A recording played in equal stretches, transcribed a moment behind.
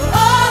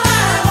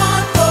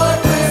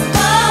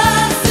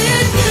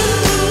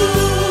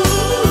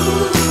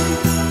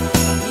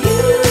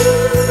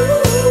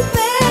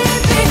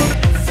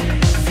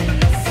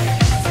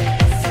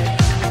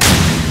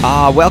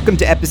Welcome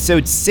to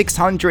episode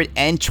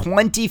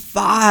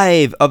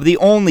 625 of the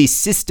only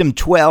System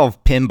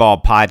 12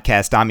 Pinball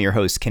Podcast. I'm your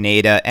host,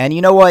 Kaneda, and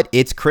you know what?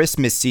 It's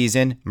Christmas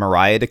season.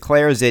 Mariah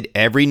declares it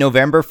every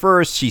November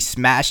 1st. She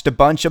smashed a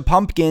bunch of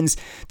pumpkins.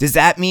 Does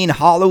that mean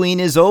Halloween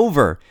is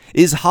over?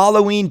 Is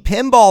Halloween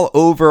Pinball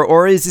over,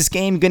 or is this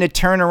game going to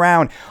turn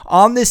around?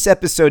 On this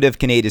episode of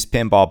Kaneda's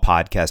Pinball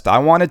Podcast, I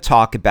want to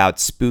talk about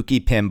Spooky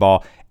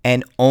Pinball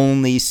and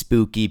only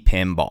Spooky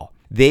Pinball.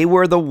 They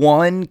were the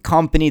one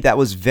company that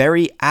was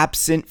very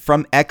absent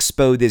from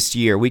Expo this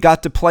year. We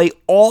got to play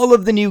all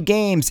of the new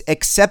games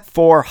except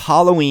for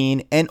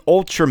Halloween and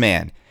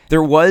Ultraman.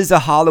 There was a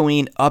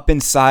Halloween up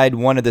inside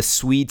one of the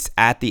suites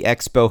at the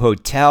Expo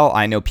Hotel.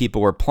 I know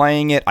people were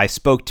playing it. I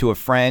spoke to a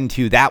friend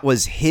who that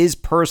was his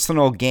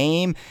personal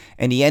game,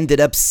 and he ended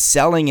up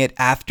selling it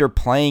after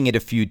playing it a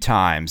few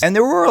times. And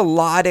there were a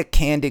lot of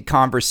candid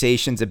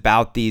conversations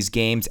about these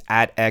games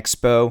at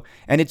Expo.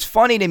 And it's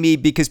funny to me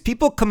because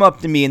people come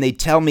up to me and they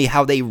tell me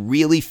how they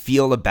really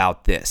feel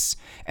about this.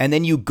 And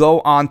then you go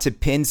on to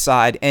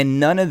Pinside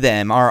and none of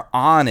them are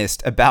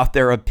honest about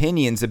their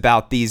opinions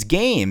about these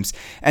games.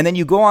 And then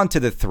you go on to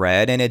the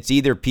thread and it's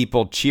either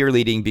people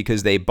cheerleading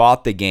because they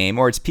bought the game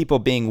or it's people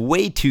being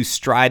way too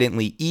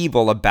stridently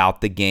evil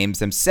about the games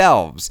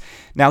themselves.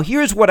 Now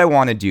here's what I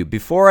want to do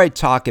before I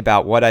talk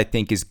about what I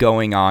think is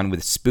going on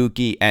with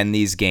Spooky and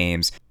these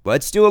games.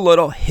 Let's do a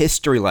little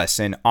history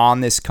lesson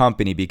on this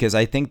company because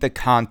I think the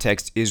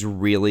context is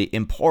really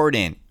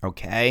important,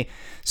 okay?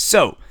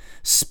 So,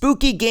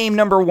 Spooky game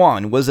number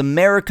 1 was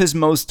America's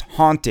Most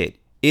Haunted.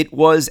 It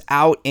was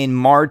out in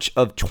March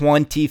of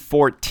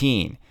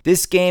 2014.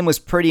 This game was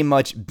pretty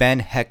much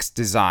Ben Heck's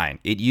design.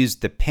 It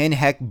used the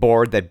PinHeck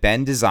board that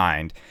Ben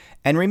designed.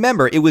 And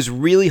remember, it was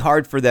really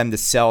hard for them to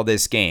sell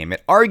this game.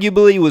 It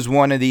arguably was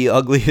one of the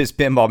ugliest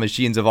pinball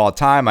machines of all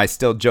time. I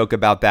still joke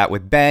about that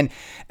with Ben.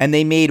 And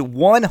they made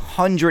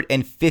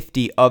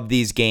 150 of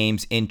these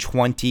games in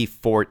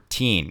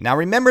 2014. Now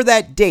remember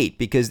that date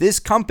because this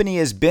company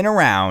has been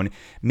around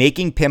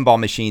making pinball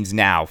machines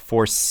now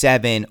for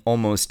 7,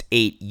 almost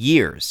 8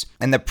 years.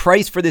 And the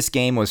price for this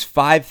game was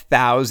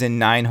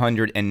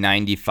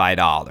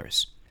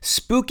 $5,995.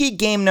 Spooky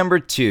game number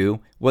 2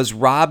 was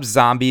Rob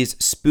Zombie's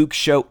Spook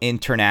Show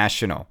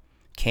International.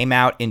 Came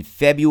out in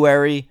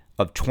February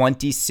of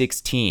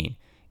 2016.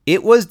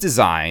 It was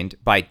designed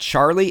by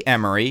Charlie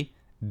Emery,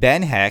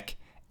 Ben Heck,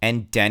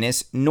 and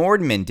Dennis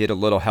Nordman did a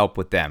little help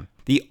with them.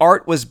 The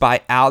art was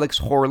by Alex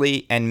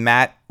Horley and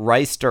Matt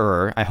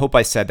Reisterer. I hope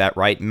I said that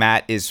right.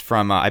 Matt is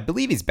from, I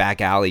believe he's Back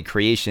Alley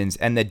Creations.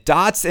 And the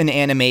dots and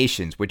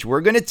animations, which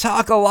we're going to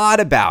talk a lot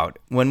about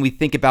when we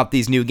think about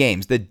these new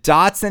games. The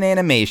dots and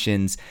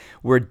animations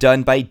were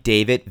done by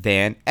David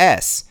Van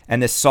S.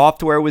 And the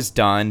software was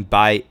done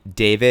by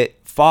David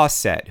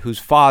Fawcett, who's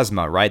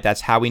Fosma, right?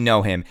 That's how we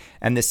know him.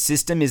 And the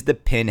system is the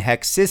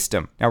PinHeck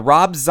system. Now,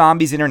 Rob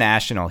Zombies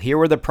International, here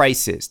were the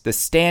prices. The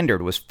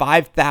standard was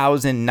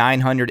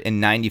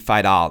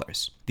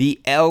 $5,995.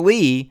 The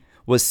LE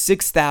was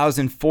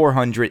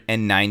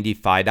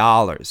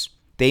 $6,495.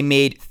 They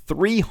made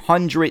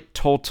 300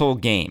 total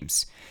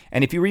games.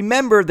 And if you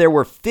remember, there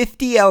were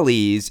 50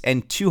 LEs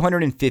and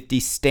 250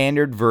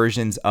 standard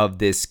versions of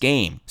this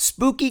game.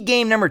 Spooky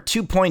game number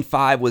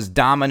 2.5 was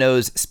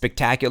Domino's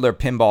Spectacular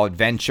Pinball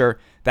Adventure.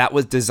 That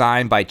was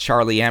designed by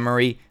Charlie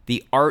Emery.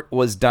 The art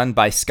was done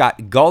by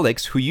Scott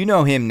Gullix, who you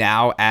know him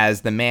now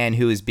as the man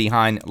who is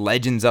behind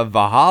Legends of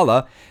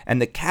Valhalla.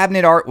 And the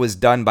cabinet art was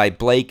done by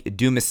Blake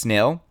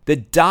Dumasnil. The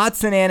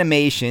dots and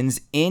animations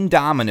in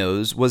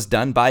Domino's was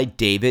done by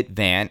David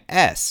Van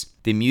S.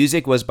 The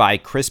music was by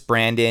Chris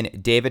Brandon,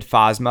 David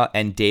Fosma,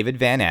 and David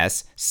Van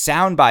S.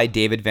 Sound by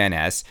David Van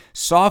S.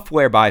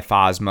 Software by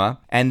Fosma.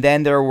 And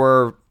then there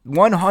were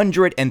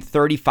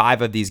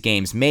 135 of these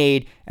games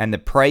made, and the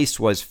price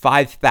was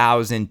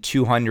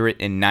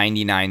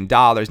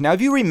 $5,299. Now,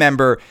 if you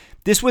remember,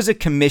 this was a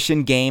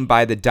commission game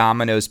by the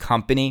Domino's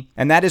company,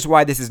 and that is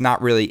why this is not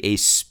really a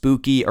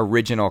spooky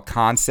original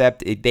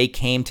concept. They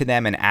came to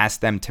them and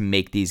asked them to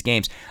make these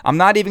games. I'm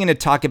not even going to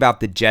talk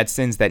about the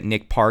Jetsons that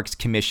Nick Parks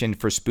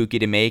commissioned for Spooky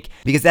to make,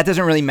 because that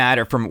doesn't really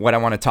matter from what I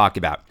want to talk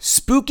about.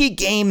 Spooky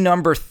game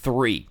number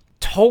 3.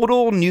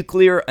 Total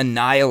Nuclear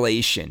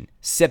Annihilation,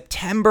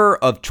 September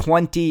of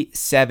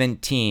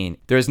 2017.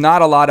 There's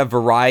not a lot of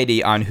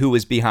variety on who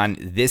was behind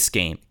this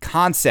game.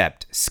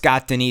 Concept,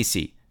 Scott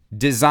Danesi.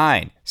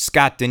 Design,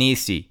 Scott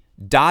Danesi.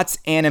 Dots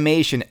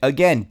animation,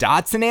 again,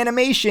 dots and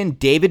animation,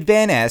 David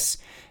Van S.,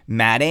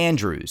 Matt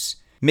Andrews.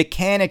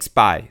 Mechanics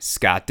by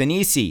Scott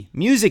Danesi.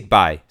 Music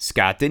by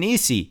Scott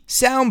Danesi.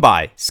 Sound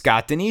by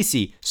Scott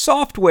Danesi.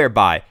 Software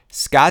by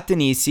Scott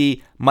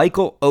Danesi,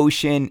 Michael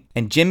Ocean,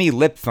 and Jimmy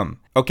Liptham.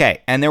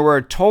 Okay, and there were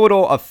a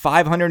total of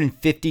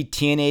 550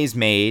 TNAs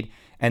made,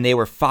 and they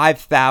were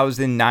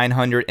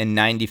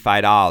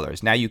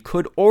 $5,995. Now, you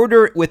could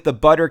order it with the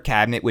butter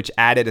cabinet, which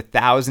added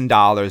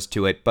 $1,000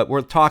 to it, but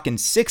we're talking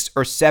 $6,000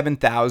 or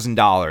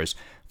 $7,000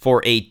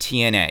 for a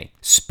TNA.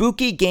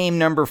 Spooky game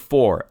number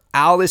 4,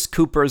 Alice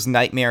Cooper's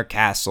Nightmare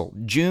Castle,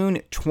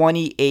 June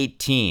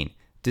 2018.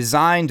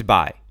 Designed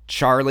by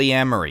Charlie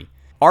Emery.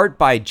 art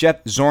by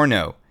Jeff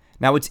Zorno.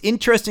 Now, what's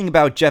interesting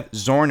about Jeff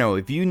Zorno,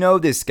 if you know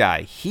this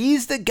guy,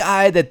 he's the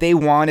guy that they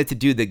wanted to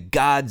do the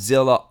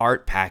Godzilla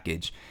art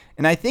package.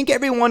 And I think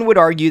everyone would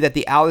argue that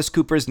the Alice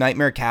Cooper's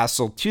Nightmare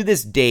Castle, to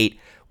this date,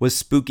 was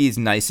Spooky's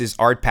nicest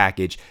art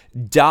package.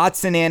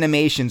 Dots and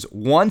animations,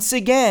 once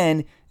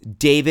again,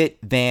 David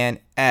Van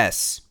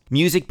Ness.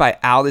 Music by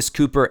Alice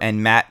Cooper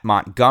and Matt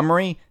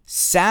Montgomery.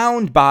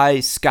 Sound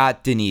by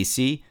Scott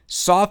Danesi.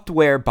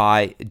 Software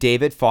by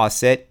David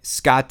Fawcett,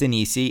 Scott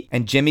Danesi,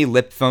 and Jimmy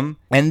Liptham.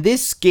 And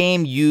this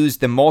game used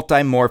the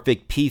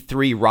multimorphic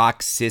P3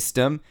 Rock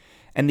system.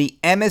 And the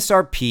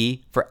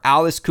MSRP for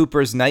Alice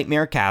Cooper's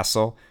Nightmare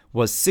Castle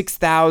was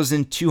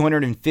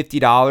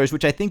 $6,250,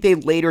 which I think they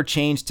later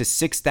changed to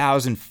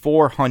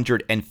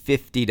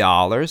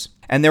 $6,450.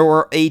 And there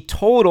were a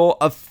total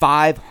of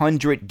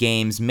 500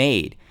 games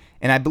made.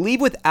 And I believe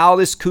with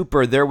Alice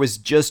Cooper, there was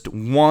just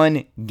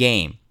one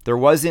game. There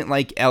wasn't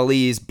like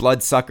Ellie's,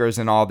 Bloodsuckers,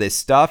 and all this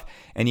stuff.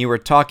 And you were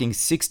talking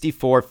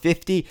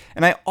 $6,450.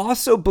 And I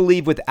also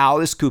believe with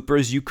Alice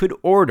Cooper's, you could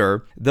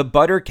order the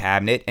Butter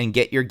Cabinet and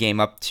get your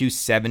game up to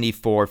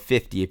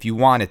 $7,450 if you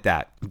wanted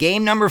that.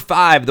 Game number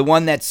 5, the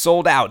one that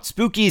sold out.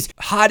 Spooky's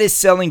hottest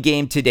selling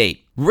game to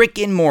date. Rick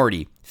and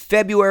Morty,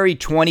 February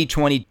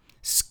 2020.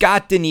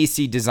 Scott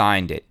Danesi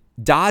designed it.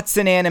 Dots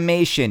and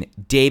animation,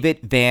 David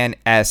Van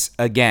Ness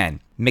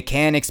again.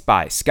 Mechanics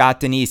by Scott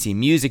Danesi.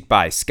 Music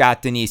by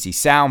Scott Danesi.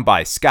 Sound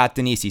by Scott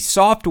Danesi.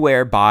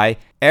 Software by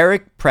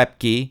Eric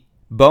Prepke,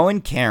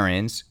 Bowen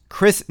Cairns,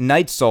 Chris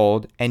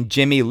Neitzold, and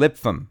Jimmy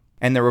Liptham.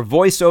 And there were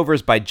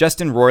voiceovers by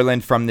Justin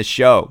Roiland from the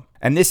show.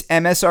 And this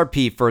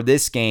MSRP for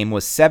this game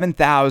was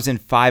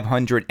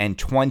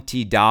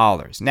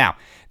 $7,520. Now,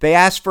 they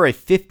asked for a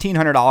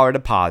 $1,500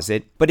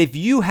 deposit, but if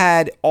you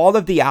had all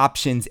of the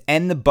options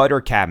and the Butter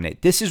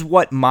Cabinet, this is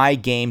what my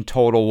game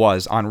total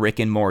was on Rick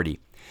and Morty.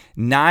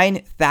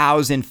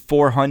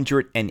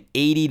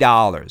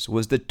 $9,480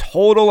 was the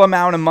total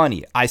amount of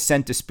money I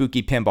sent to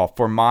Spooky Pinball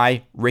for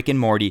my Rick and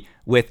Morty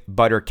with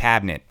Butter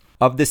Cabinet.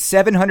 Of the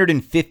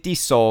 750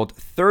 sold,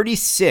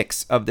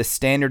 36 of the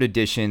standard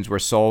editions were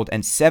sold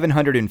and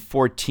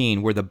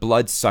 714 were the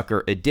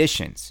Bloodsucker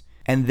editions.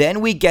 And then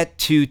we get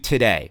to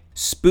today,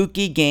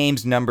 Spooky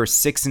Games number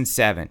 6 and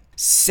 7.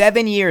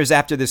 7 years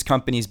after this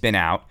company's been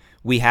out,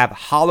 we have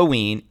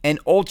Halloween and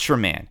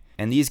Ultraman.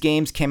 And these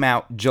games came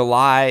out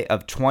July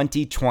of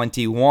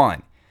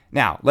 2021.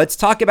 Now, let's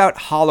talk about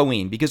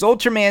Halloween, because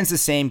Ultraman's the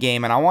same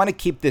game, and I want to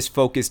keep this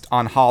focused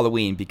on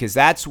Halloween, because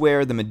that's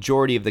where the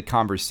majority of the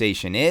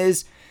conversation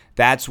is.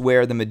 That's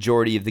where the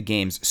majority of the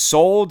games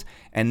sold,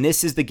 and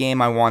this is the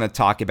game I want to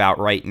talk about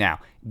right now.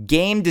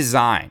 Game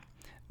design.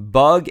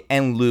 Bug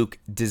and Luke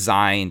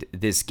designed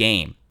this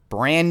game.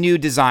 Brand new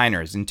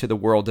designers into the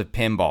world of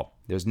pinball.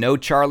 There's no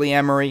Charlie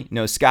Emery,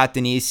 no Scott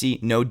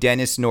Danesi, no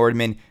Dennis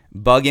Nordman.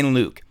 Bug and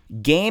Luke.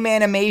 Game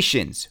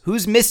animations.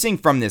 Who's missing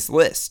from this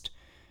list?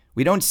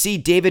 We don't see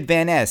David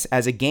Van Ness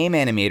as a game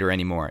animator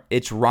anymore.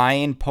 It's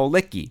Ryan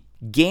Policki.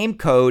 Game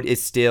code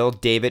is still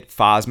David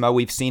Fosma.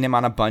 We've seen him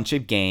on a bunch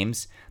of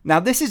games. Now,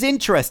 this is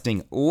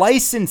interesting.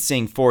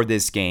 Licensing for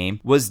this game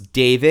was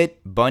David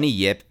Bunny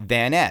Yip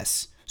Van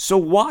Ness. So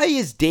why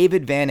is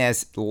David Van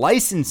Ness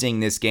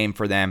licensing this game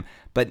for them,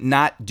 but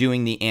not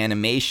doing the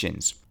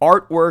animations?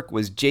 Artwork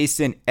was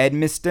Jason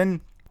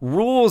Edmiston.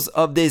 Rules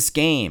of this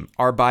game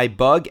are by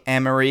Bug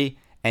Emery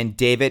and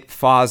David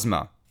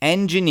Fosma.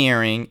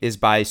 Engineering is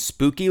by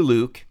Spooky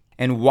Luke.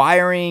 And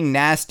wiring,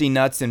 nasty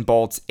nuts and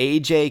bolts,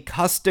 AJ.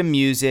 Custom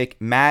music,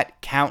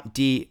 Matt Count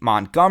D.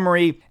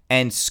 Montgomery.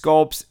 And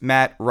sculpts,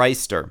 Matt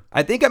Reister.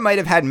 I think I might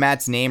have had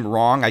Matt's name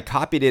wrong. I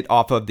copied it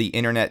off of the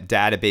internet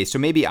database, so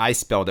maybe I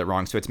spelled it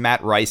wrong. So it's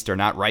Matt Reister,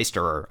 not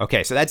Reisterer.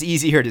 Okay, so that's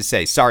easier to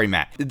say. Sorry,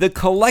 Matt. The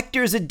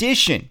collector's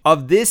edition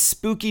of this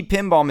Spooky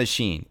Pinball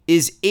machine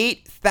is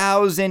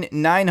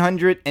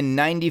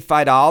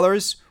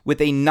 $8,995 with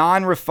a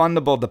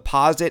non-refundable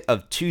deposit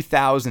of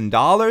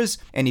 $2,000.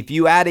 And if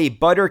you add a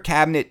Butter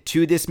Cabinet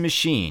to this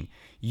machine,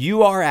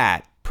 you are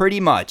at pretty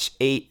much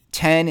a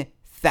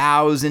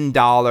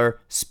 $10,000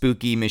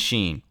 Spooky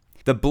machine.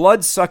 The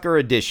Bloodsucker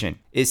edition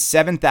is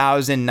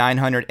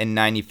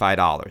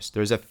 $7,995.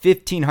 There's a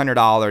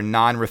 $1,500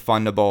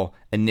 non-refundable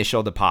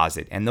initial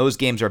deposit, and those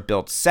games are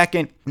built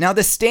second. Now,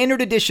 the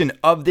standard edition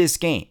of this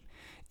game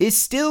is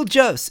still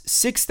just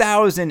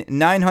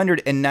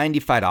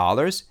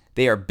 $6,995.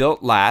 They are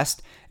built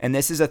last, and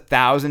this is a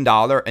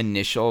 $1,000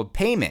 initial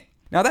payment.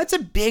 Now, that's a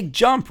big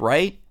jump,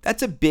 right?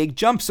 That's a big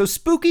jump. So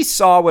Spooky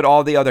saw what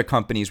all the other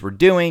companies were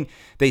doing.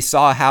 They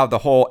saw how the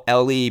whole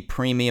LE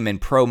Premium and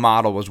Pro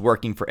model was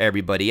working for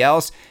everybody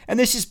else. And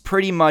this is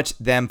pretty much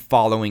them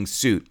following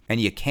suit.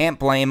 And you can't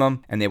blame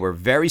them. And they were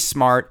very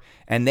smart.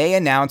 And they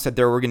announced that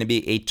there were going to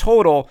be a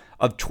total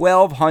of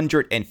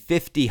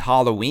 1,250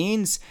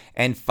 Halloweens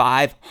and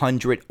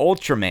 500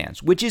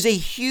 Ultramans, which is a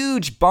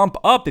huge bump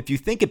up if you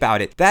think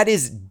about it. That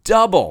is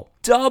double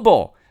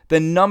the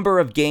number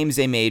of games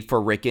they made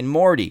for Rick and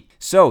Morty.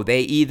 So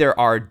they either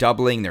are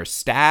doubling their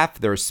staff,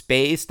 their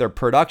space, their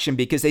production,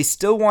 because they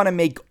still want to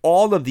make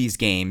all of these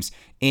games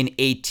in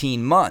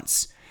 18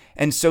 months.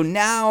 And so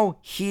now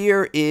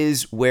here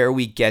is where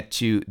we get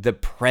to the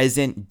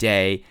present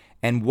day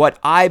and what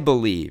I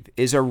believe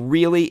is a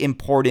really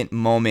important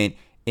moment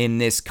in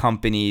this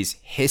company's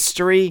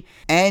history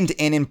and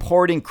an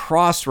important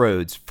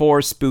crossroads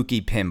for Spooky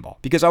Pinball.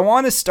 Because I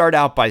want to start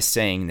out by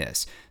saying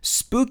this.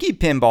 Spooky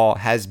Pinball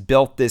has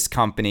built this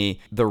company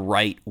the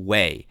right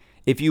way.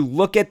 If you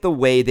look at the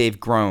way they've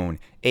grown,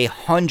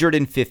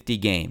 150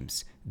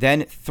 games,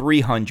 then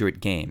 300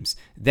 games,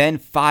 then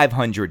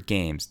 500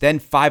 games, then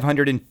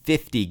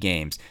 550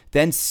 games,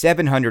 then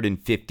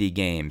 750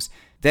 games,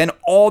 then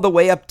all the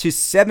way up to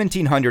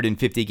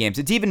 1,750 games.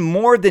 It's even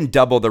more than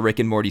double the Rick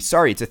and Morty.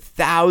 Sorry, it's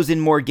 1,000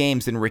 more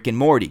games than Rick and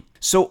Morty.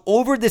 So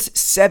over this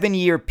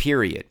 7-year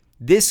period,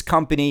 this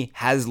company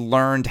has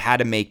learned how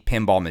to make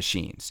pinball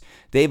machines.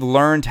 They've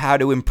learned how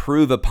to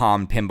improve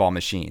upon pinball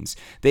machines.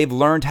 They've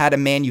learned how to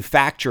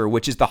manufacture,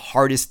 which is the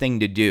hardest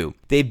thing to do.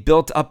 They've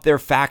built up their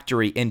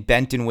factory in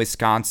Benton,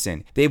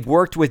 Wisconsin. They've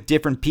worked with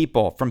different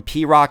people from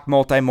P-Rock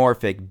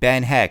Multimorphic,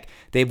 Ben Heck.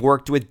 They've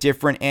worked with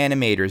different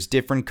animators,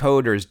 different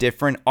coders,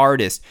 different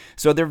artists.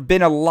 So there have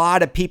been a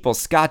lot of people,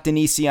 Scott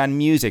Denisi on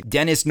music,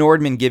 Dennis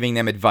Nordman giving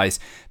them advice.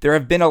 There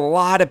have been a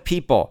lot of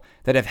people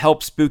that have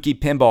helped Spooky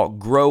Pinball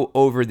grow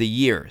over the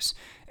years.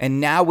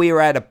 And now we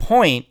are at a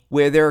point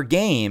where their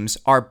games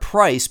are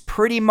priced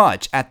pretty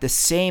much at the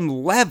same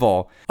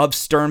level of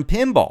Stern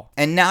Pinball.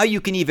 And now you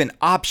can even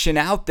option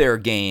out their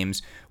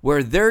games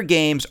where their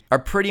games are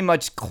pretty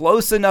much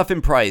close enough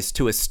in price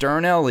to a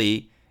Stern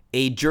LE,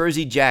 a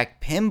Jersey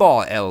Jack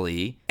Pinball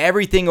LE.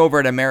 Everything over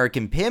at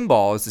American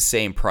Pinball is the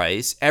same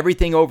price.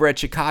 Everything over at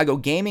Chicago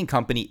Gaming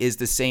Company is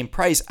the same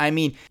price. I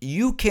mean,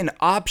 you can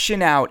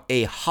option out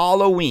a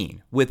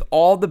Halloween with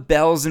all the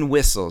bells and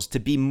whistles to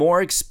be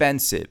more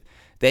expensive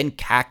than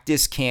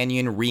Cactus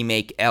Canyon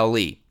Remake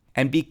LE.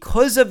 And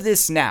because of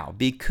this now,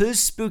 because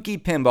Spooky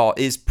Pinball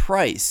is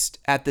priced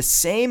at the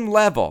same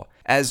level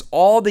as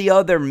all the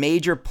other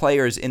major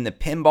players in the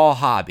pinball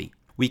hobby,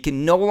 we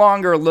can no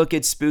longer look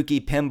at Spooky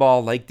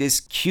Pinball like this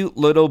cute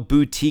little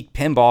boutique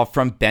pinball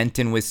from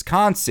Benton,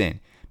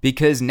 Wisconsin,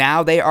 because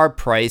now they are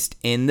priced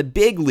in the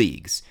big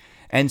leagues.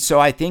 And so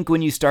I think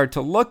when you start to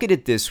look at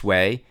it this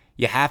way,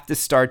 you have to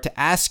start to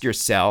ask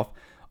yourself,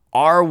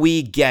 are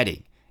we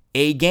getting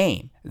a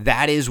game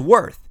that is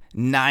worth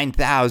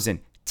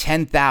 $9,000,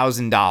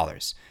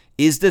 $10,000?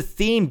 Is the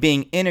theme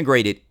being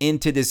integrated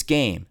into this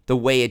game the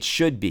way it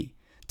should be?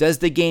 Does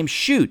the game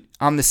shoot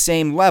on the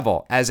same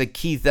level as a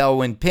Keith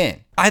Elwin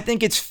pin? I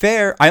think it's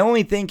fair. I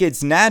only think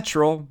it's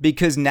natural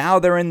because now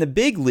they're in the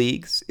big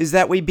leagues is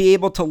that we be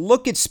able to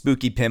look at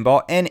Spooky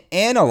Pinball and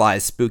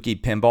analyze Spooky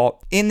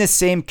Pinball in the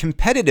same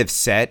competitive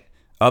set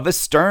of a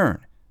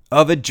Stern,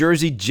 of a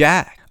Jersey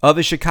Jack, of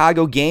a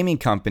Chicago Gaming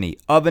Company,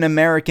 of an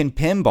American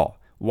Pinball.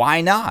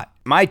 Why not?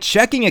 My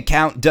checking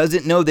account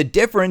doesn't know the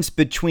difference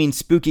between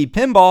Spooky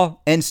Pinball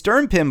and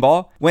Stern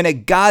Pinball when a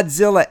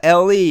Godzilla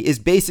LE is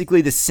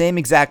basically the same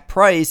exact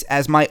price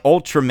as my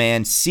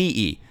Ultraman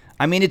CE.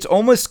 I mean, it's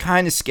almost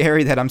kind of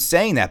scary that I'm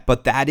saying that,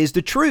 but that is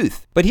the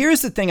truth. But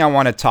here's the thing I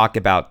want to talk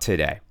about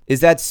today,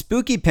 is that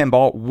Spooky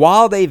Pinball,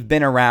 while they've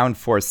been around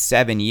for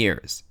 7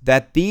 years,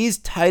 that these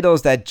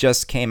titles that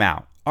just came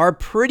out are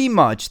pretty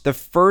much the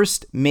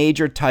first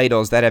major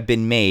titles that have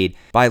been made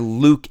by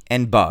Luke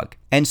and Bug.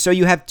 And so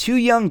you have two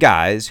young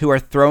guys who are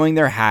throwing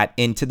their hat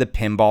into the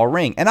pinball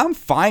ring. And I'm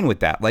fine with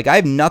that. Like, I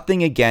have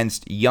nothing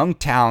against young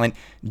talent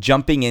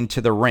jumping into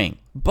the ring.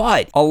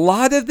 But a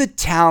lot of the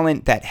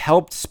talent that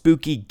helped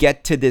Spooky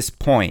get to this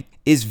point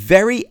is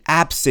very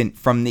absent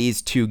from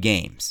these two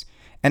games.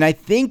 And I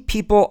think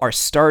people are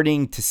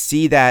starting to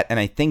see that, and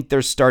I think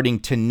they're starting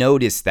to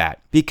notice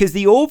that. Because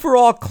the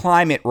overall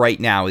climate right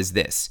now is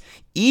this.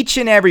 Each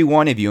and every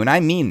one of you, and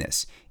I mean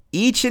this,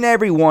 each and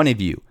every one of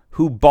you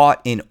who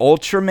bought an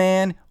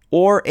Ultraman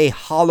or a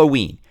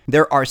Halloween,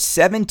 there are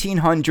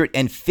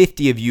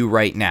 1,750 of you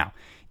right now.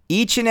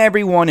 Each and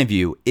every one of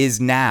you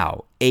is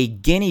now a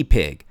guinea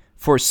pig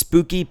for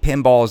Spooky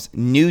Pinball's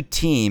new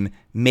team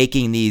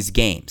making these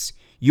games.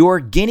 You're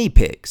guinea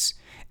pigs.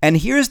 And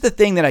here's the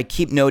thing that I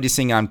keep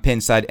noticing on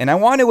Pinside, and I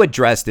want to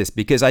address this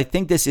because I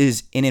think this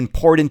is an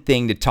important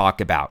thing to talk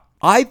about.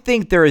 I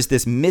think there is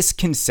this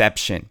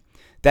misconception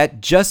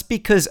that just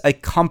because a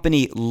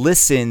company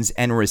listens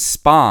and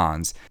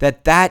responds,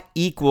 that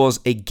equals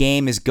a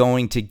game is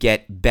going to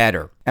get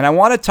better. And I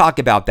want to talk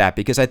about that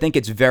because I think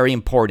it's very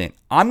important.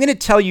 I'm going to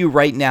tell you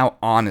right now,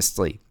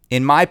 honestly,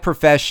 in my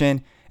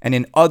profession and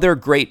in other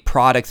great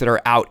products that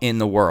are out in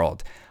the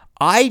world,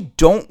 I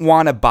don't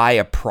want to buy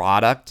a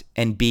product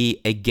and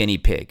be a guinea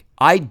pig.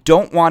 I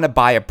don't want to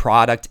buy a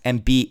product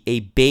and be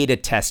a beta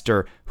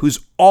tester who's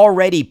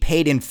already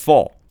paid in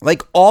full.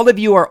 Like, all of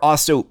you are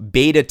also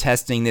beta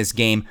testing this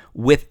game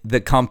with the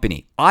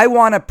company. I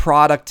want a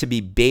product to be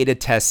beta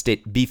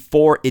tested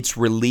before it's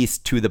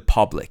released to the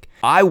public.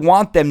 I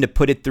want them to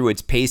put it through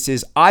its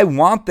paces. I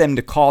want them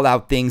to call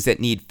out things that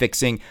need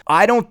fixing.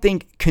 I don't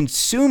think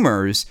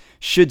consumers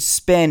should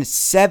spend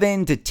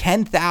 $7,000 to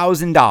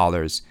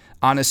 $10,000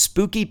 on a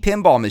spooky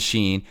pinball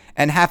machine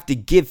and have to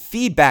give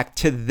feedback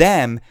to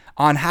them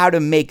on how to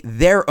make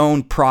their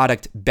own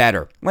product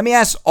better. Let me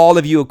ask all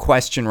of you a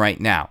question right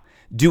now.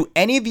 Do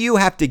any of you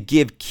have to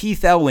give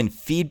Keith Elwin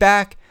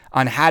feedback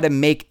on how to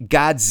make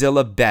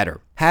Godzilla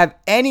better? Have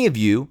any of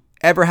you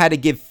ever had to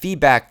give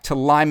feedback to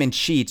Lyman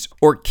Sheets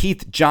or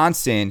Keith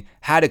Johnson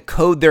how to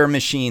code their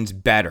machines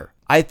better?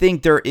 I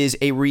think there is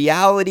a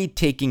reality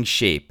taking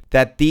shape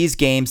that these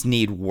games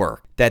need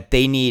work, that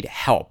they need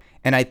help.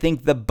 And I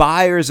think the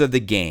buyers of the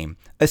game,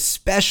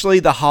 especially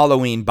the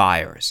Halloween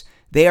buyers,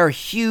 they are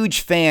huge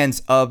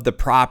fans of the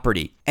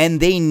property and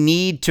they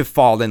need to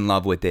fall in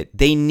love with it.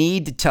 They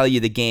need to tell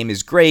you the game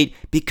is great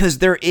because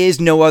there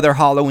is no other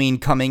Halloween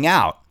coming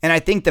out. And I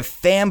think the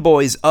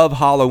fanboys of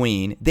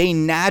Halloween, they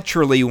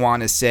naturally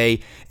want to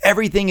say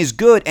everything is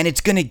good and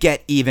it's going to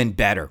get even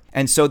better.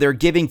 And so they're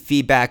giving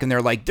feedback and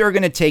they're like, they're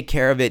going to take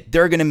care of it.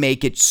 They're going to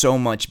make it so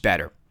much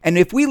better. And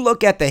if we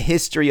look at the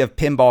history of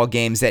pinball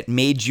games that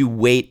made you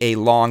wait a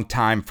long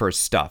time for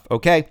stuff,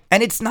 okay?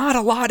 And it's not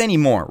a lot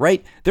anymore,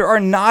 right? There are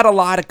not a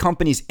lot of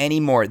companies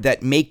anymore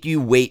that make you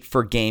wait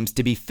for games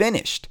to be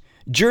finished.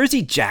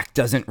 Jersey Jack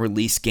doesn't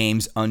release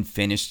games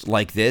unfinished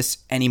like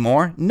this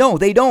anymore. No,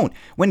 they don't.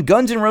 When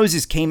Guns N'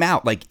 Roses came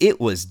out,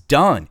 it was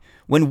done.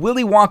 When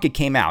Willy Wonka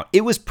came out,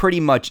 it was pretty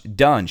much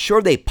done.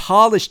 Sure, they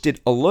polished it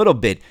a little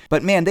bit,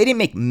 but man, they didn't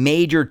make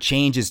major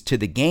changes to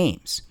the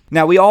games.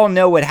 Now, we all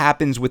know what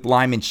happens with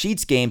Lyman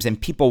Sheets games and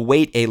people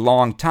wait a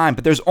long time,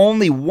 but there's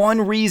only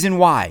one reason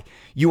why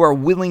you are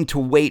willing to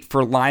wait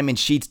for Lyman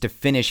Sheets to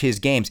finish his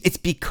games. It's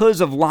because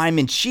of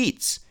Lyman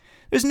Sheets.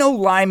 There's no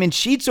Lyman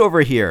Sheets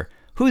over here.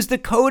 Who's the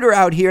coder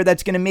out here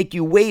that's going to make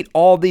you wait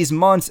all these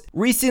months?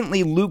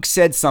 Recently, Luke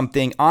said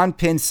something on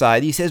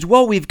Pinside. He says,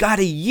 well, we've got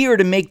a year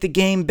to make the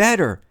game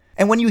better.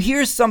 And when you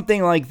hear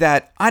something like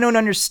that, I don't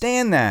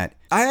understand that.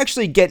 I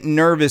actually get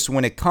nervous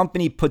when a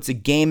company puts a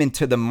game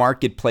into the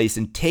marketplace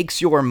and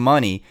takes your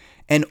money,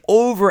 and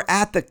over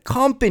at the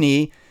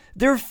company,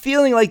 they're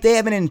feeling like they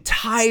have an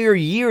entire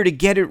year to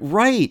get it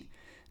right.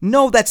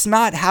 No, that's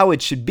not how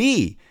it should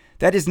be.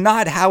 That is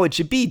not how it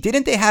should be.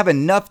 Didn't they have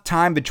enough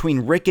time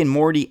between Rick and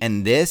Morty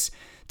and this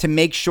to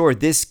make sure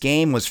this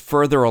game was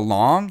further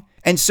along?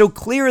 And so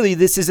clearly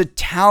this is a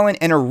talent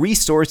and a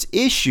resource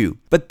issue.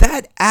 But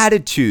that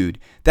attitude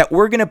that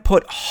we're going to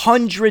put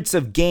hundreds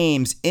of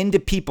games into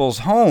people's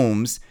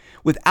homes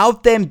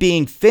without them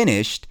being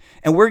finished,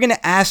 and we're going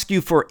to ask you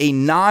for a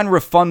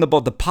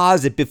non-refundable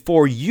deposit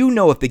before you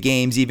know if the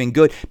game's even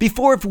good,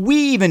 before if we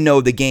even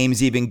know the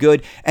game's even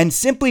good, and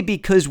simply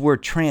because we're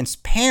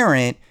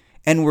transparent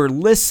and we're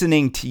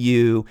listening to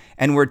you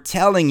and we're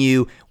telling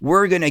you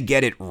we're going to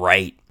get it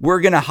right. We're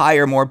going to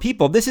hire more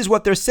people. This is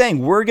what they're saying.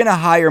 We're going to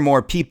hire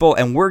more people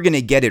and we're going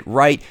to get it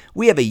right.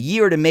 We have a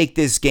year to make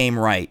this game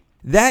right.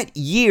 That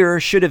year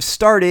should have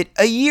started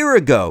a year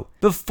ago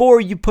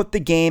before you put the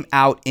game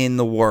out in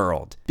the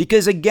world.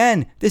 Because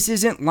again, this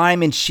isn't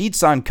Lyman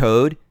Sheets on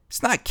code.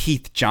 It's not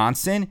Keith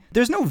Johnson.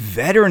 There's no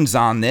veterans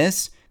on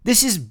this.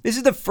 This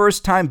is the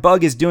first time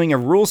Bug is doing a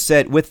rule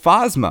set with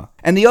Phasma.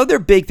 And the other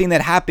big thing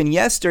that happened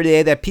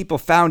yesterday that people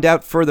found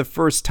out for the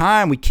first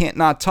time, we can't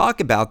not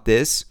talk about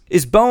this,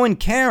 is Bowen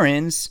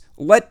Kerins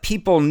let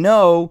people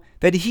know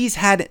that he's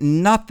had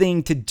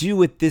nothing to do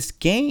with this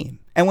game.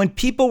 And when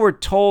people were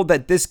told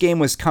that this game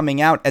was coming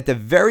out at the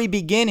very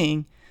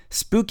beginning,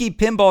 Spooky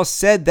Pinball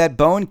said that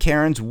Bowen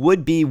Kerins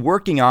would be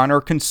working on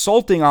or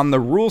consulting on the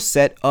rule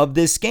set of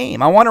this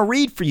game. I want to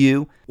read for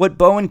you what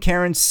Bowen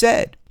Kerins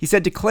said. He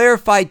said to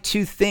clarify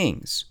two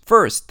things.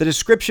 First, the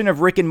description of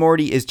Rick and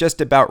Morty is just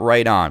about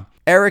right on.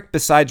 Eric,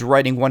 besides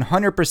writing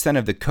 100%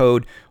 of the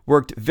code,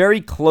 worked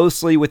very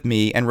closely with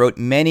me and wrote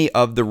many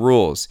of the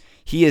rules.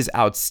 He is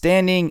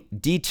outstanding,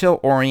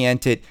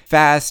 detail-oriented,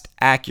 fast,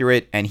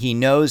 accurate, and he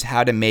knows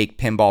how to make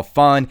pinball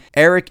fun.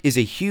 Eric is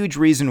a huge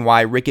reason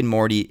why Rick and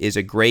Morty is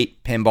a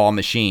great pinball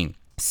machine.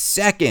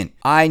 Second,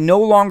 I no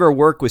longer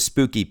work with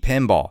Spooky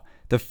Pinball.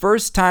 The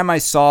first time I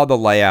saw the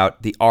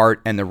layout, the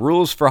art, and the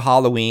rules for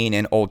Halloween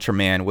and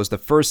Ultraman was the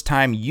first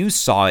time you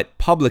saw it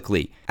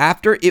publicly.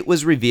 After it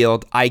was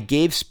revealed, I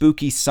gave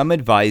Spooky some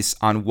advice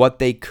on what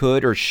they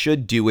could or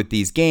should do with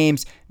these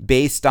games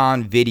based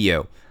on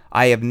video.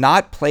 I have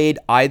not played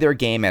either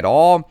game at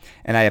all,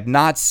 and I have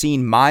not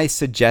seen my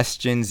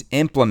suggestions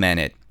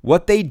implemented.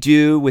 What they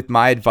do with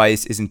my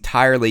advice is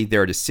entirely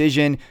their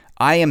decision.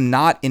 I am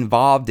not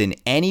involved in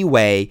any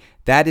way.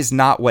 That is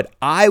not what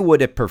I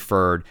would have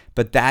preferred,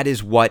 but that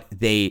is what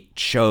they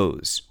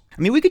chose.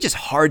 I mean, we could just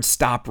hard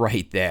stop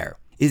right there.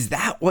 Is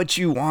that what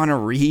you want to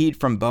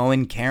read from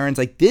Bowen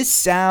Kerins? This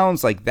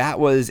sounds like that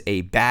was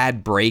a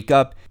bad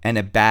breakup and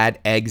a bad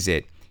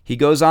exit. He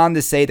goes on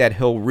to say that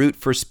he'll root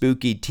for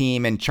Spooky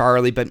Team and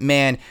Charlie, but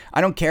man, I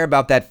don't care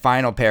about that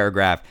final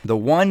paragraph. The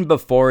one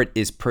before it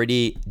is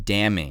pretty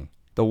damning.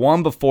 The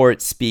one before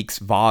it speaks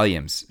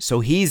volumes. So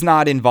he's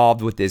not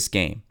involved with this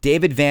game.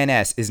 David Van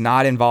Ness is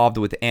not involved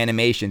with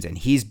animations, and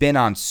he's been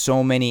on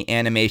so many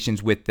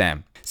animations with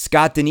them.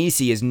 Scott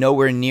Danesi is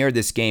nowhere near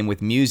this game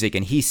with music,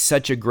 and he's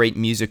such a great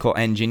musical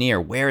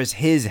engineer. Where is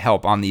his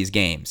help on these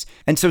games?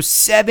 And so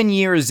 7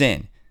 years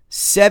in,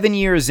 7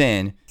 years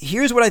in,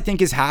 here's what I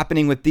think is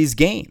happening with these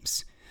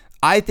games.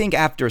 I think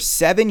after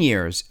 7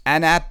 years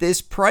and at this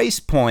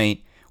price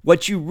point,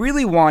 what you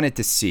really wanted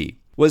to see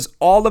was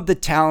all of the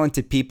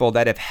talented people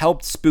that have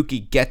helped Spooky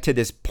get to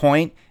this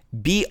point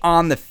be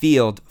on the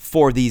field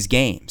for these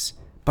games.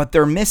 But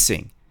they're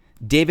missing.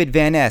 David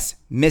Van Ness,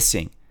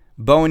 missing.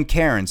 Bowen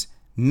Cairns,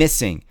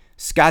 missing.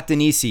 Scott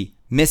Danesi,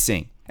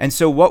 missing. And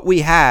so what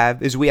we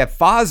have is we have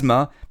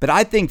Phasma, but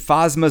I think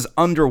Phasma's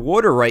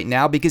underwater right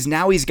now because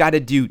now he's got to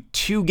do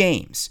 2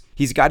 games.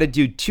 He's got to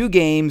do 2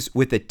 games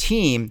with a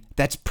team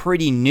that's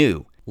pretty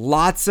new.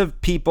 Lots of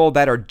people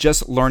that are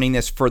just learning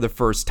this for the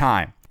first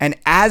time. And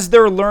as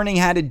they're learning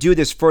how to do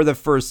this for the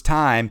first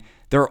time,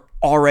 they're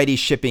already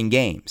shipping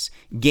games.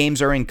 Games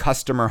are in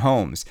customer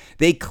homes.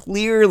 They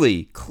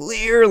clearly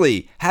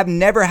have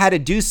never had to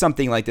do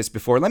something like this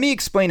before. Let me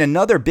explain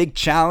another big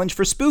challenge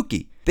for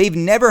Spooky. They've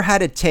never had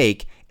to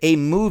take a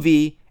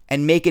movie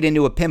and make it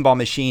into a pinball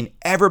machine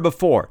ever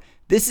before.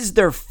 This is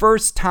their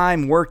first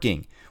time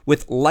working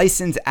with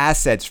licensed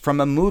assets from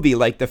a movie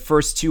like the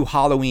first 2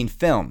 Halloween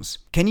films.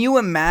 Can you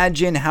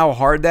imagine how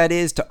hard that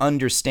is to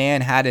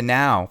understand how to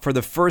now, for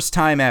the first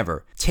time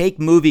ever, take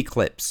movie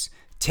clips,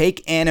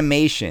 take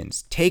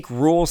animations, take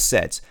rule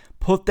sets,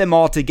 put them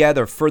all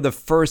together for the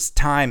first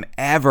time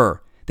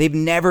ever? They've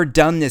never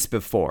done this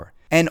before.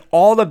 And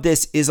all of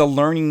this is a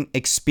learning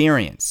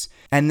experience.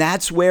 And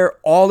that's where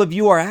all of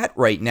you are at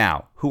right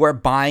now who are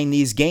buying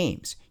these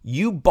games.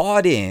 You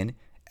bought in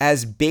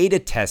as beta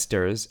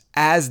testers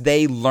as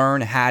they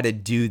learn how to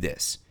do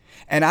this.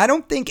 And I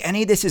don't think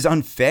any of this is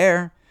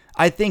unfair.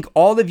 I think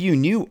all of you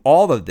knew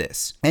all of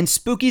this. And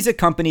Spooky's a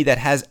company that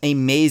has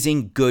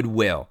amazing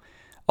goodwill.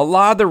 A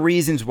lot of the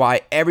reasons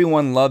why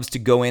everyone loves to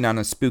go in on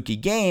a Spooky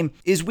game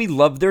is we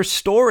love their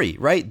story,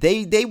 right?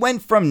 They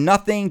went from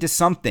nothing to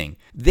something.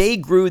 They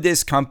grew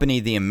this company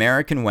the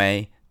American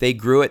way. They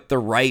grew it the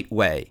right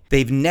way.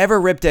 They've never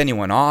ripped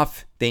anyone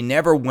off. They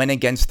never went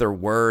against their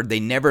word. They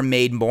never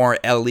made more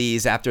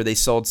LEs after they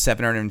sold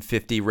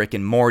 750 Rick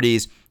and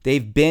Mortys.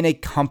 They've been a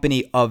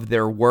company of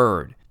their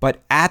word.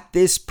 But at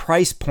this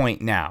price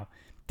point now,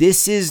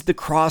 this is the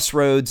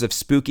crossroads of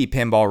Spooky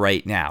Pinball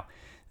right now.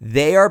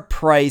 They are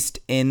priced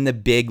in the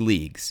big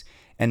leagues.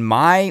 And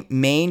my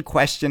main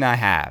question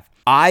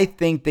I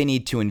think they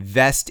need to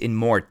invest in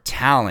more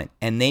talent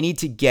and they need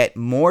to get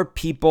more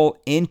people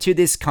into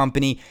this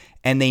company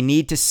and they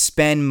need to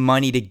spend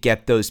money to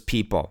get those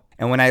people.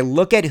 And when I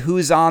look at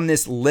who's on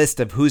this list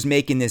of who's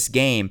making this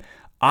game,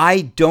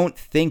 I don't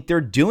think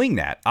they're doing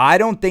that. I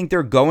don't think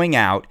they're going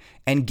out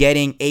and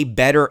getting a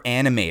better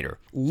animator.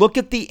 Look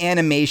at the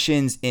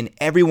animations in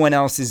everyone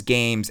else's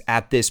games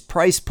at this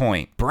price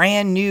point.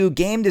 Brand new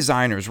game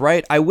designers,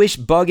 right? I wish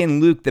Bug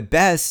and Luke the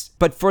best,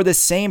 but for the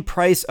same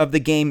price of the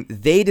game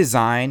they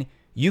design,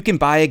 you can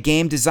buy a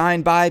game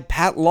designed by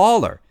Pat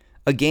Lawler,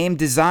 a game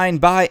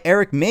designed by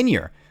Eric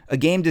Minier, a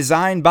game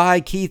designed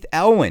by Keith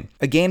Elwin,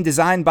 a game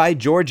designed by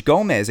George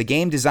Gomez, a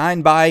game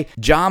designed by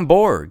John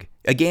Borg,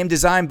 a game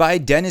designed by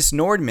Dennis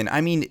Nordman. I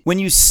mean, when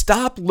you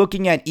stop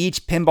looking at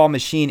each pinball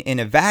machine in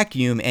a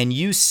vacuum and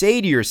you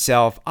say to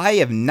yourself, I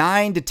have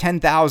 $9,000 to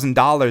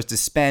 $10,000 to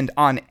spend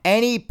on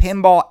any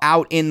pinball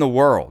out in the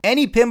world.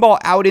 Any pinball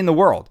out in the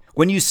world.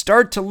 When you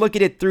start to look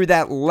at it through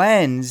that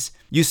lens,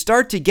 you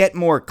start to get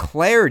more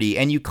clarity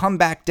and you come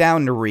back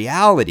down to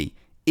reality.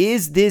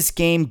 Is this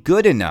game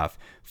good enough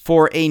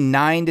for a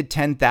 $9,000 to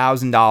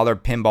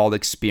 $10,000 pinball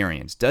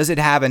experience? Does it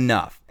have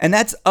enough? And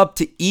that's up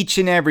to each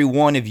and every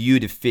one of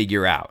you to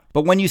figure out.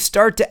 But when you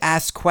start to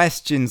ask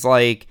questions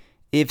like,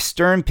 if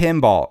Stern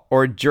Pinball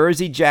or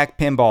Jersey Jack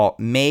Pinball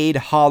made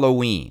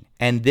Halloween,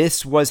 and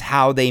this was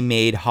how they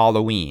made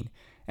Halloween,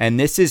 and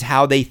this is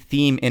how they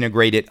theme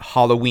integrated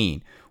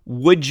Halloween,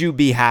 would you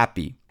be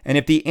happy? And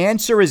if the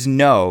answer is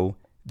no,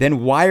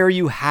 then why are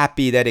you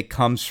happy that it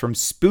comes from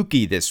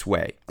Spooky this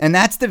way? And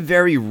that's the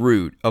very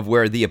root of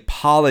where the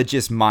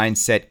apologist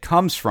mindset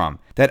comes from.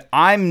 That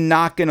I'm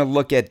not going to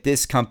look at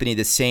this company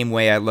the same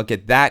way I look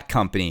at that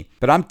company,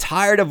 but I'm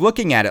tired of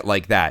looking at it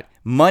like that.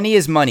 Money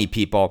is money,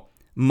 people.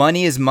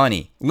 Money is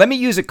money. Let me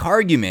use a car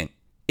argument.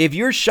 If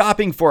you're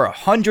shopping for a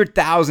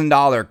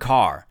 $100,000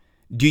 car,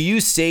 do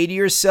you say to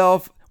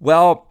yourself,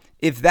 well,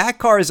 if that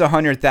car is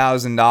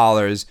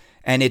 $100,000,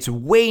 and it's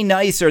way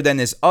nicer than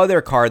this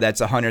other car that's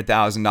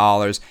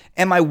 $100,000,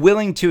 am I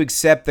willing to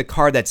accept the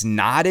car that's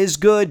not as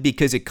good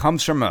because it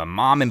comes from a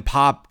mom and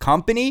pop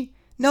company?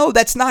 No,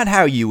 that's not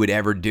how you would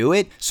ever do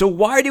it. So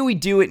why do we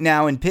do it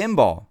now in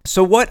pinball?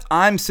 So what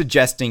I'm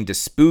suggesting to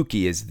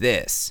Spooky is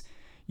this.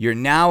 You're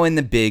now in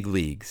the big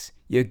leagues.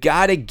 You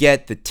gotta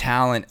get the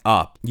talent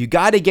up. You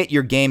gotta get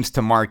your games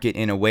to market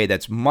in a way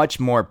that's much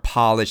more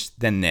polished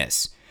than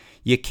this.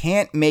 You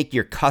can't make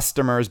your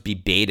customers be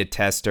beta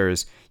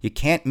testers. You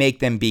can't make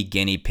them be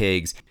guinea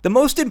pigs. The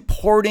most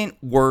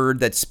important word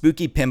that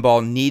Spooky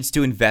Pinball needs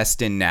to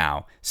invest in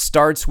now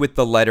starts with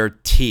the letter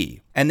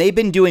T. And they've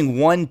been doing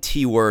one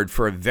T word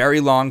for a very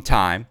long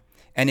time,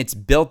 and it's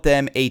built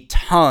them a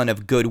ton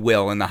of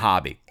goodwill in the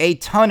hobby. A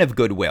ton of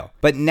goodwill.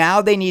 But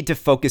now they need to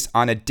focus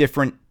on a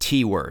different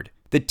T word.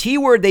 The T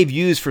word they've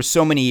used for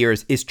so many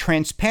years is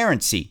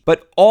transparency,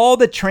 but all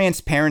the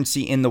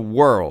transparency in the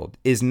world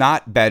is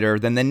not better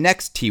than the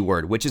next T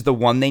word, which is the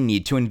one they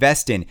need to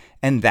invest in,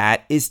 and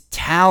that is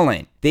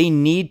talent. They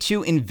need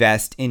to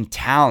invest in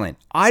talent.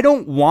 I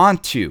don't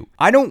want to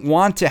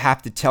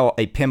have to tell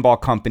a pinball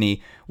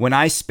company when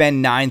I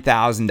spend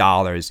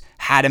 $9,000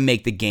 how to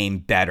make the game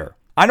better.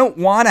 I don't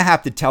want to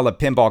have to tell a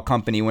pinball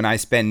company when I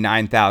spend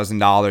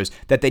 $9,000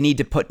 that they need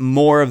to put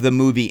more of the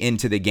movie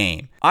into the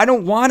game. I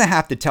don't want to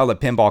have to tell a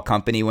pinball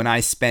company when I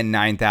spend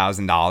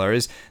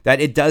 $9,000 that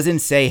it doesn't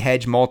say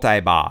hedge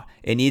multi-ball.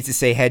 It needs to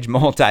say hedge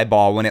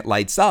multi-ball when it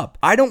lights up.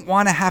 I don't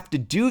want to have to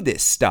do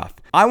this stuff.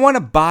 I want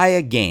to buy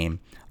a game.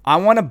 I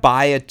want to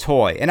buy a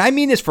toy. And I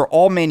mean this for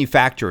all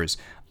manufacturers.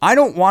 I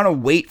don't want to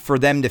wait for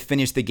them to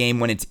finish the game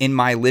when it's in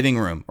my living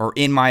room or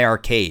in my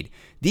arcade.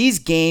 These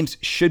games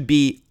should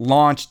be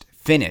launched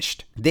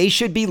finished. They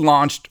should be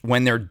launched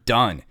when they're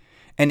done.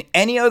 And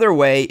any other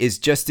way is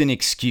just an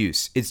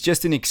excuse. It's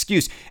just an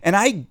excuse. And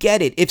I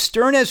get it. If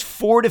Stern has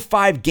 4 to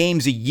 5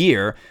 games a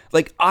year,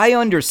 like I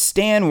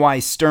understand why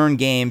Stern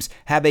games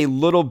have a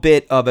little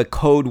bit of a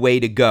code way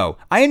to go.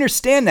 I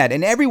understand that.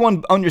 And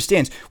everyone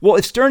understands, well,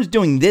 if Stern's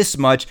doing this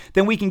much,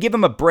 then we can give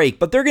them a break.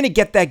 But they're going to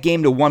get that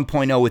game to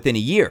 1.0 within a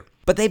year.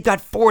 But they've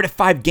got 4 to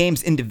 5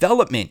 games in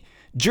development.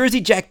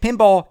 Jersey Jack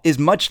Pinball is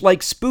much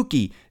like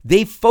Spooky.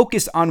 They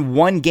focus on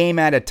one game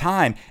at a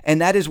time, and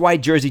that is why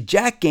Jersey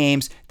Jack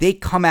games, they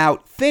come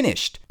out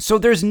finished. So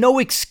there's no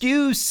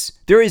excuse.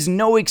 There is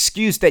no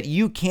excuse that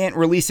you can't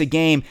release a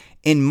game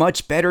in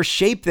much better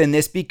shape than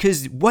this,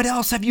 because what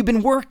else have you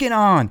been working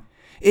on?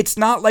 It's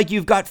not like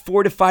you've got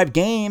 4 to 5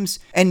 games,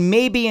 and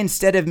maybe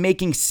instead of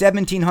making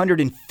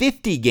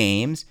 1,750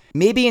 games,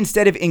 maybe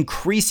instead of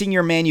increasing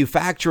your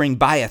manufacturing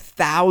by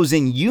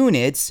 1,000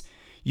 units,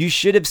 you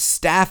should have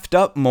staffed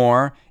up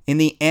more in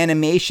the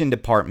animation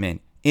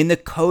department, in the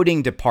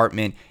coding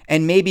department,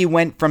 and maybe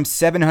went from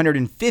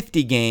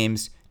 750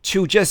 games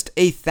to just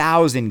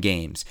 1,000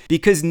 games.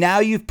 Because now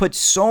you've put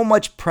so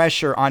much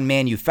pressure on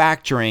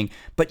manufacturing,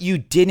 but you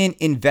didn't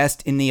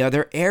invest in the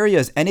other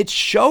areas. And it's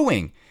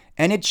showing.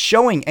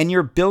 And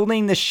you're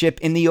building the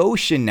ship in the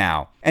ocean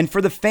now. And for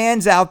the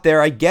fans out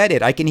there, I get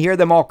it. I can hear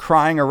them all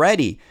crying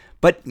already.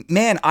 But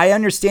man, I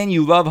understand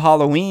you love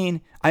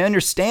Halloween. I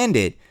understand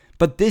it.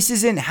 But this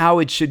isn't how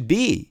it should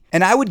be.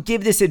 And I would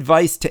give this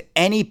advice to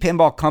any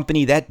pinball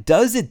company that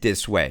does it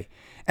this way.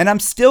 And I'm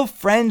still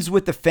friends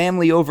with the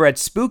family over at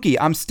Spooky.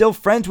 I'm still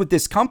friends with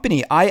this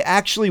company. I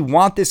actually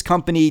want this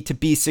company to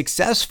be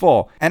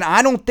successful. And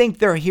I don't think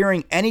they're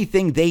hearing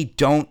anything they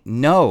don't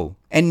know.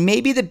 And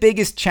maybe the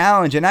biggest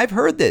challenge, and I've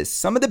heard this,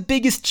 some of the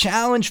biggest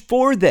challenge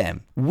for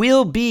them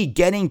will be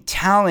getting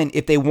talent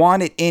if they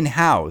want it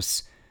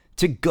in-house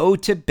to go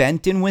to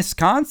Benton,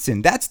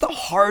 Wisconsin. That's the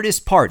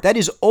hardest part. That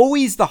is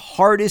always the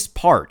hardest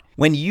part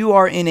when you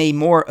are in a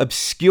more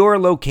obscure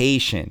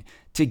location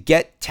to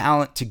get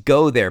talent to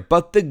go there.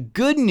 But the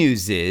good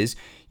news is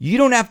you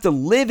don't have to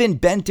live in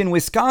Benton,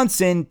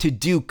 Wisconsin to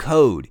do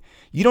code.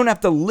 You don't have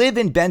to live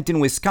in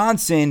Benton,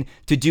 Wisconsin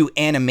to do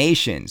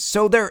animations.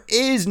 So there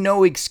is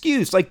no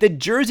excuse. Like the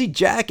Jersey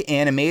Jack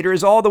animator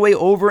is all the way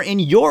over in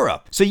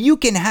Europe. So you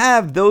can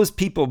have those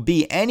people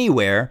be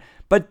anywhere.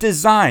 But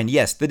design,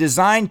 yes, the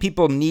design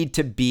people need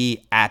to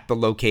be at the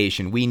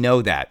location. We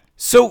know that.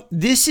 So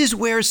this is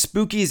where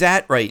Spooky's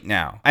at right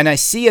now. And I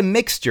see a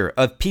mixture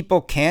of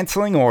people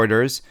canceling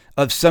orders,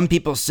 of some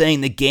people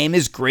saying the game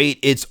is great,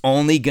 it's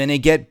only gonna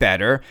get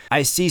better.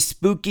 I see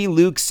Spooky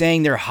Luke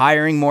saying they're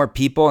hiring more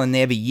people and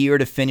they have a year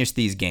to finish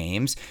these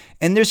games.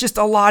 And there's just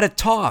a lot of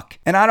talk.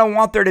 And I don't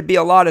want there to be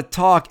a lot of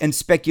talk and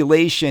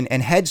speculation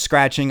and head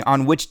scratching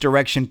on which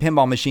direction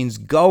Pinball Machine's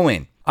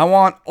going. I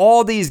want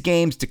all these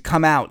games to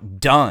come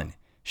out done.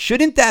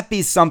 Shouldn't that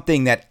be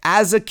something that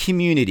as a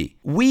community,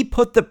 we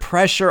put the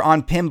pressure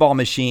on Pinball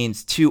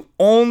Machines to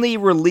only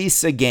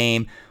release a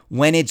game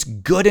when it's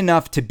good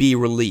enough to be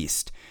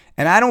released?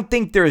 And I don't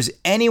think there's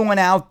anyone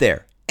out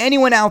there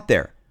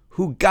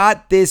who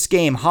got this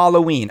game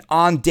Halloween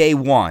on day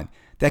one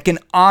that can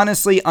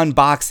honestly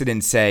unbox it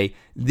and say,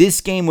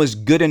 this game was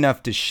good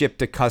enough to ship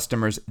to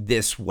customers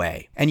this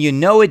way. And you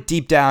know it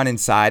deep down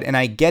inside, and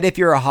I get if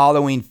you're a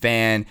Halloween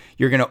fan,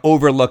 you're gonna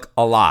overlook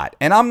a lot.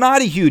 And I'm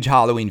not a huge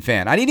Halloween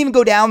fan. I didn't even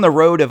go down the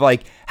road of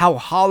like how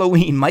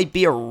Halloween might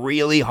be a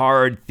really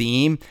hard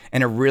theme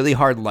and a really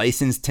hard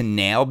license to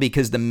nail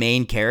because the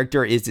main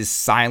character is this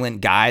silent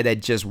guy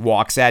that just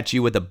walks at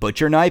you with a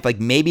butcher knife.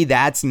 Like maybe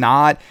that's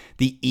not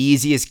the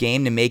easiest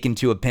game to make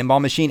into a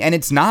pinball machine, and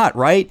it's not,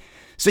 right?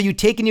 So you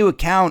take into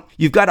account,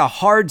 you've got a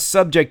hard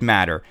subject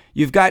matter.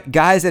 You've got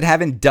guys that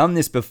haven't done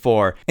this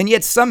before. And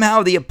yet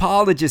somehow the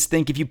apologists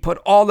think if you put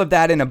all of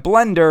that in a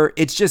blender,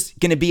 it's just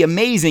going to be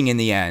amazing in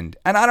the end.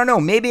 And I don't know,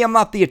 maybe I'm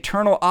not the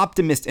eternal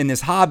optimist in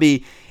this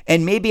hobby.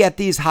 And maybe at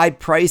these high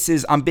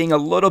prices, I'm being a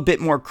little bit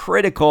more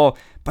critical.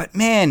 But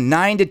man,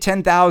 $9,000 to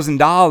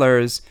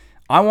 $10,000,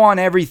 I want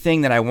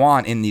everything that I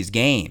want in these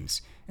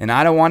games. and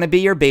I don't want to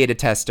be your beta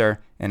tester,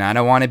 and I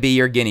don't want to be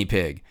your guinea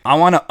pig. I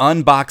want to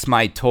unbox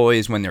my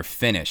toys when they're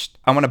finished.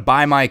 I want to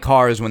buy my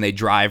cars when they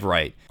drive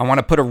right. I want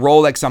to put a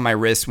Rolex on my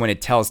wrist when it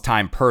tells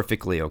time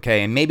perfectly,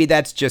 okay? And maybe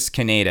that's just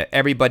Kaneda.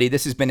 Everybody,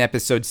 this has been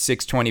episode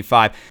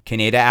 625.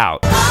 Kaneda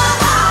out.